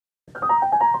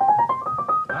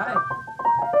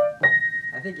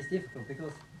think it's difficult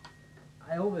because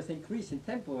I always increase in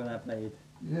tempo when I play it.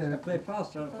 Yeah. I play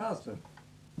faster and faster.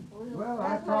 Well,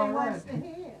 that's all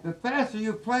right. The faster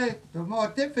you play, the more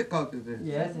difficult it is.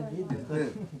 Yes, indeed.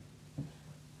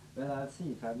 Well, I'll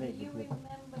see if I make Do you it.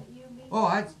 remember you being...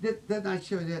 Oh, didn't I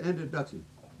show you the introduction?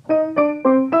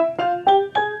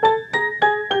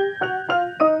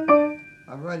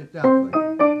 I'll write it down for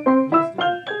you. Yes, do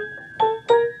it.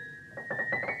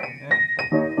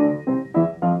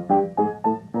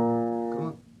 Come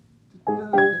on.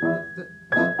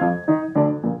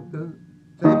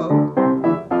 Tempo.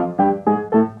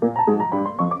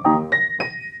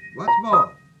 Once more.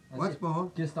 Once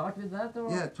more. Do you start with that or?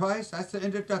 Yeah, twice. That's the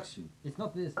introduction. It's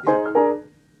not this.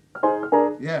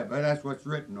 Yeah, but that's what's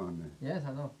written on there. Yes,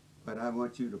 I know. But I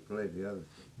want you to play the other.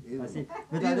 I see.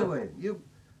 But either way,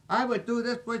 I would do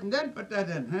this first and then put that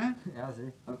in, huh? Yeah, I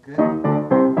see. Okay.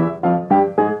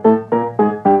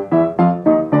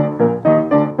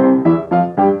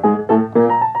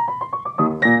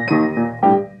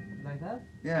 Like that?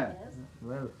 Yeah. Yes.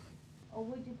 Well, Or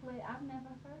would you play... I've never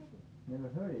heard it. never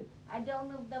heard it. I don't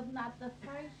know not the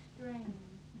first string.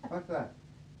 What's that?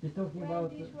 He's talking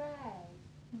about. Randy's Rag.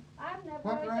 I've never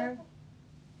What heard rag? that.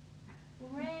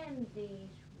 Randy's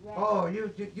Rag. Oh,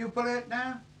 you play it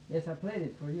now? Yes, I played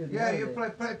it for you. the Yeah, other you day.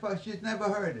 play for. She's never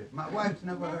heard it. My wife's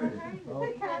never heard it. Oh.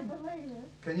 I can't believe it.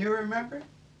 Can you remember it?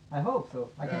 I hope so.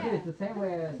 I can do it the same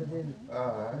way as I did.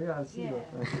 Yeah, I'll see. Yeah.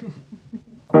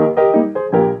 What.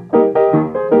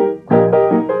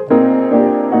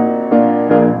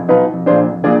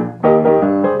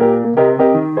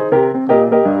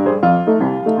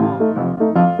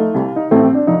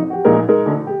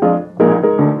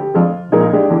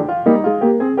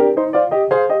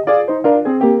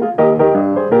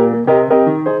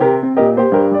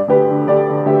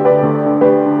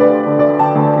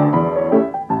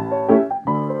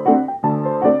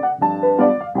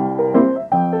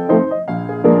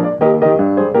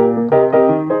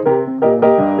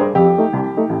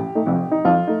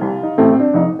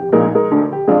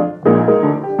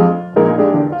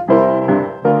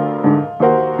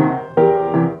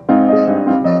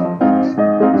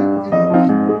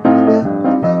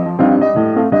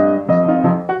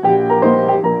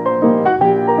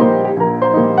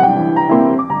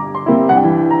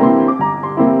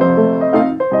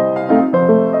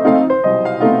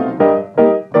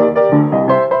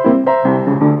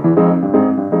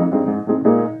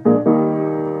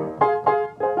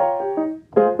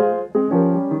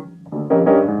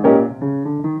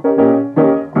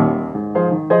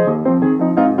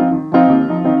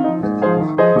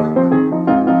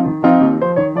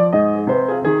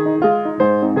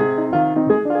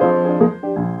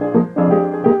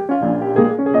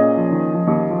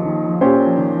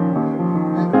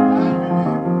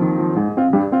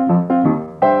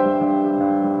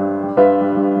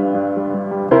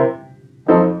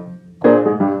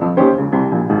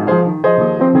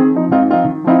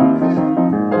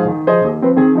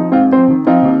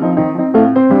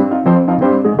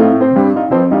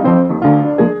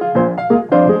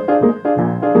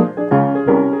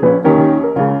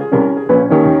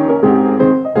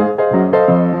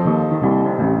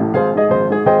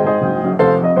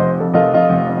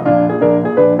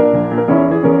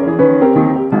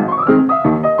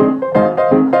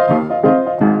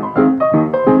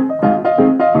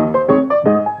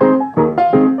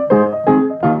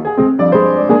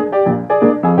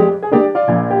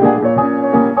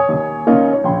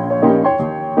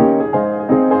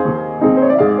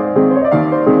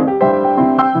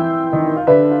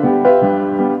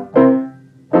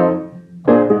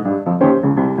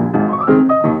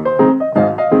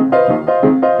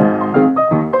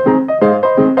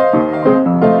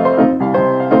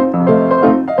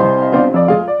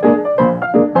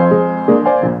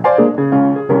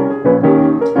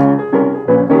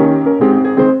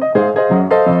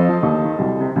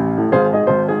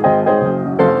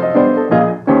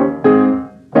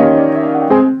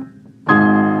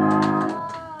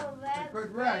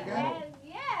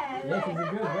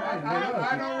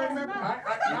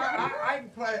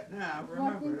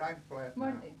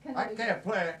 I can't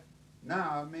play it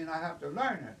now. I mean, I have to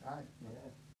learn it.